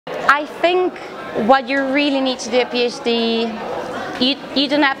I think what you really need to do a PhD, you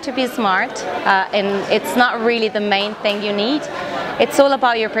don't have to be smart, and it's not really the main thing you need. It's all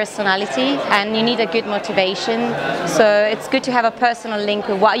about your personality, and you need a good motivation. So it's good to have a personal link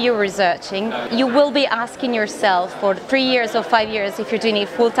with what you're researching. You will be asking yourself for 3 years or 5 years, if you're doing it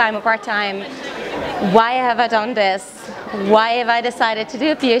full-time or part-time, why have I done this? Why have I decided to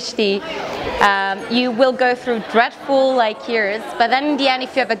do a PhD? You will go through dreadful years, but then in the end,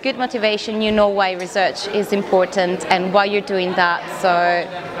 if you have a good motivation, you know why research is important and why you're doing that. So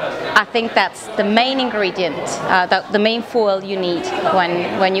I think that's the main ingredient, the main foil you need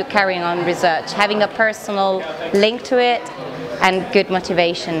when you're carrying on research, having a personal link to it and good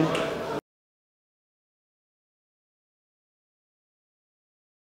motivation.